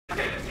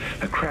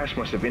A crash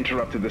must have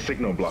interrupted the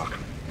signal block.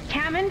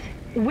 Hammond,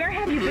 where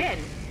have you been?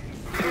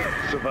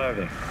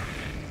 Surviving.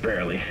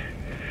 Barely.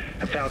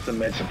 I found some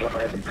med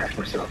supplies and packed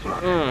myself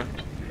up.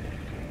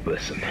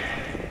 Listen.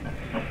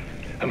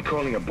 I'm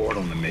calling aboard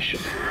on the mission.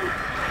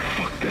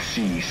 Fuck the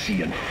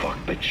CEC and fuck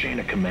the chain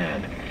of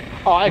command.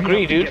 Oh, I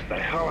agree, dude. Get the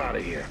hell out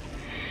of here.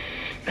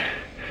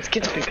 Let's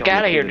get the fuck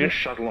out of here, dude.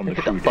 Let's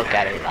get the fuck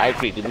out of here. I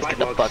agree, dude. Let's get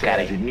the fuck out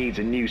of here. It needs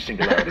a new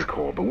singularity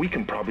core, but we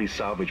can probably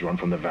salvage one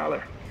from the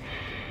Valor.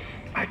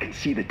 I can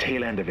see the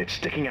tail end of it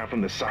sticking out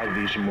from the side of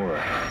the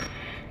Ishimura.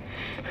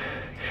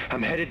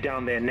 I'm headed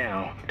down there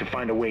now to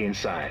find a way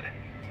inside.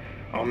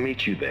 I'll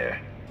meet you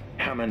there.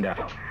 Hammond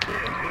out.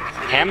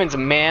 Hammond's a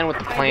man with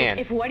a plan.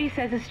 If what he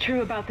says is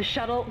true about the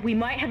shuttle, we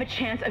might have a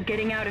chance of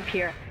getting out of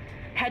here.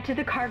 Head to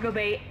the cargo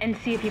bay and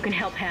see if you can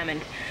help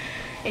Hammond.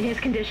 In his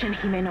condition,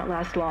 he may not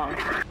last long.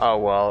 Oh,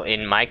 well,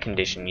 in my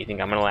condition, you think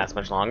I'm gonna last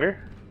much longer?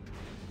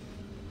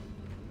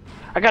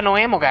 I got no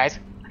ammo, guys.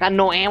 I got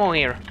no ammo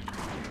here.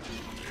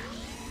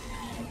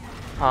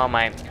 Oh,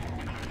 my.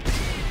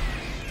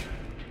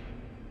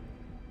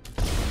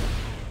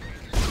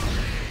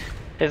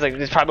 It's like,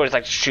 this probably was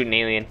like shooting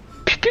alien.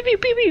 Pew, pew, pew,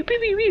 pew, pew, pew,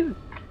 pew, pew.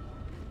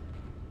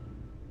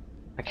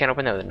 I can't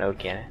open that with a node,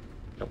 can I?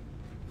 Nope.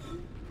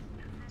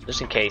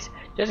 Just in case.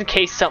 Just in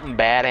case something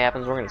bad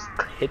happens, we're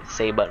gonna hit the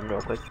save button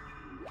real quick.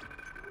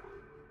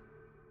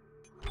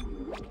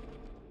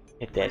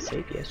 Hit that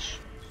save, yes.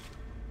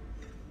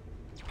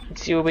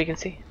 Let's see what we can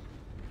see.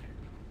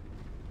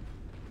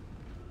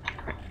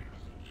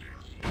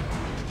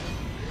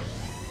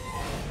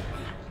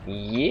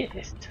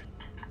 Yes.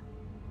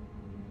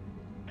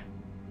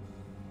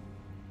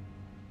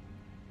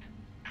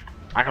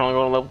 I can only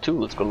go to level 2.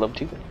 Let's go to level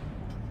 2.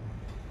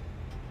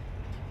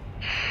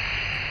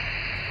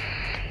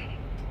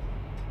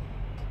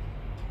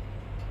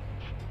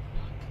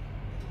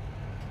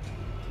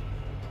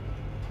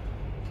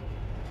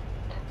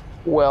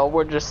 Well,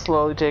 we're just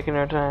slowly taking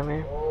our time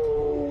here.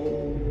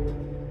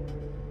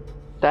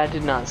 That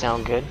did not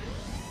sound good.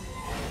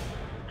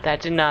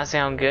 That did not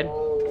sound good.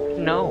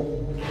 No.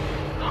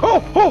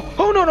 Oh! Oh!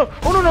 Oh no no!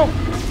 Oh no no!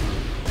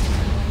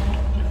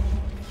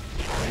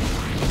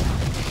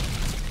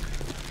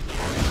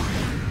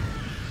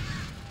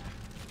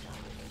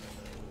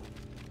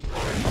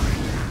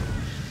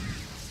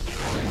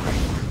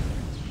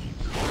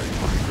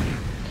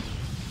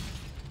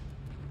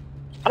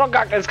 I don't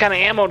got this kind of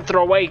ammo to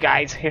throw away,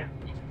 guys. Here.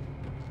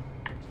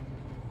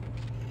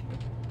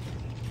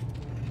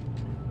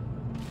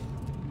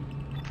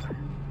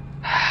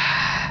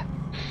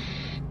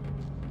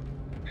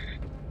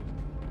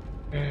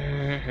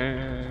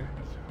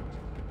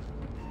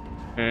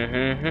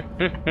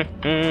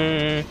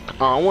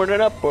 Onward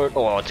and upward.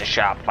 Oh, it's a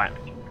shop.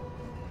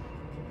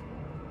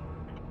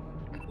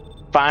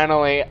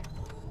 Finally,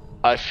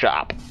 a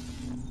shop.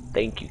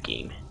 Thank you,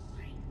 game.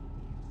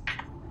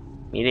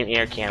 Medium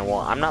air can. Well,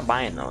 I'm not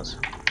buying those.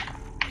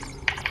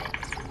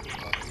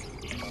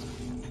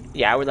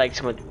 Yeah, I would like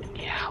some.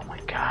 Yeah. Oh my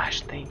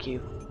gosh. Thank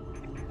you.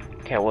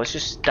 Okay. Well, let's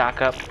just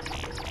stock up.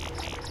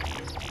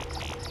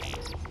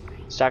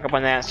 Stock up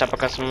on that. Stock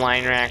up on some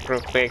line rack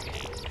real quick.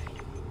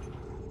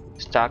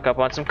 Stock up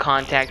on some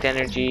contact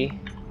energy.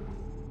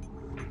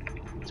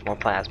 Some more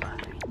plasma.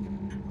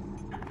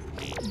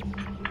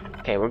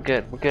 Okay, we're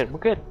good. We're good. We're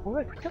good.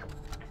 We're good. We're good.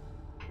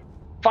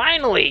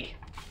 Finally!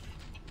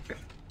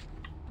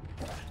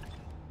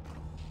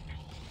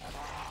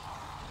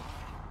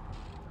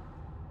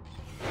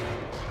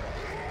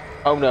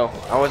 Oh no,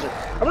 I wasn't.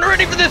 I'm not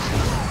ready for this!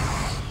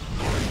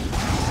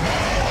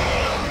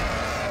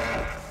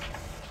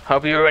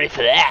 Hope you were ready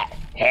for that.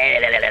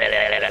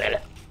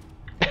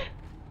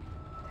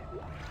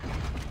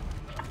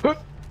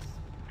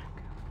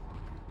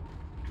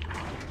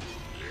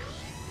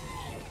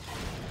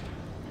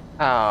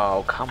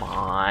 Oh, come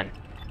on.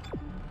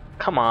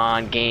 Come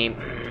on, game.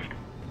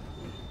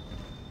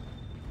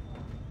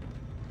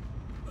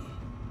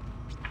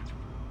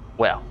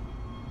 Well,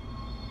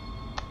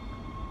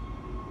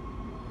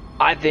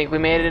 I think we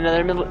made it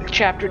another middle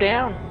chapter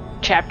down.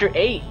 Chapter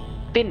 8.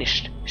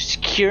 Finished.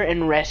 Secure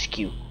and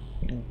rescue.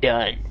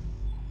 Done.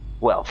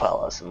 Well,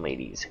 fellas and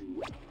ladies,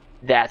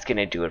 that's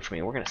gonna do it for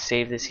me. We're gonna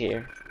save this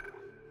here.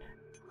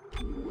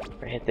 We're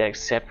gonna hit that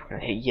accept. We're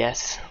gonna hit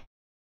yes.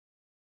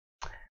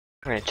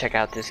 We're gonna check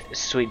out this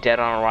sweet dead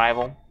on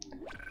arrival.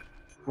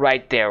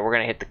 Right there, we're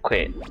gonna hit the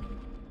quit.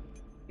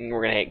 And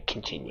we're gonna hit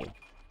continue.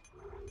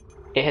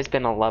 It has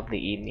been a lovely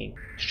evening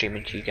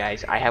streaming to you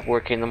guys. I have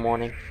work in the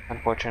morning,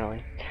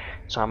 unfortunately,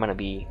 so I'm gonna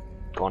be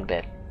going to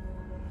bed.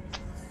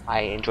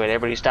 I enjoyed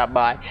everybody who stopped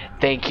by.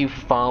 Thank you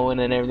for following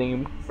and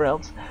everything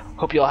else.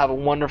 Hope you all have a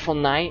wonderful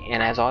night.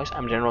 And as always,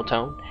 I'm General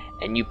Tone.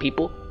 And you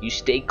people, you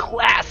stay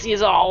classy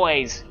as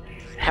always.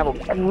 Have a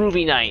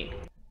groovy night.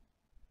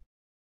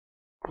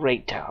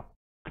 Great job.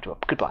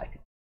 Goodbye.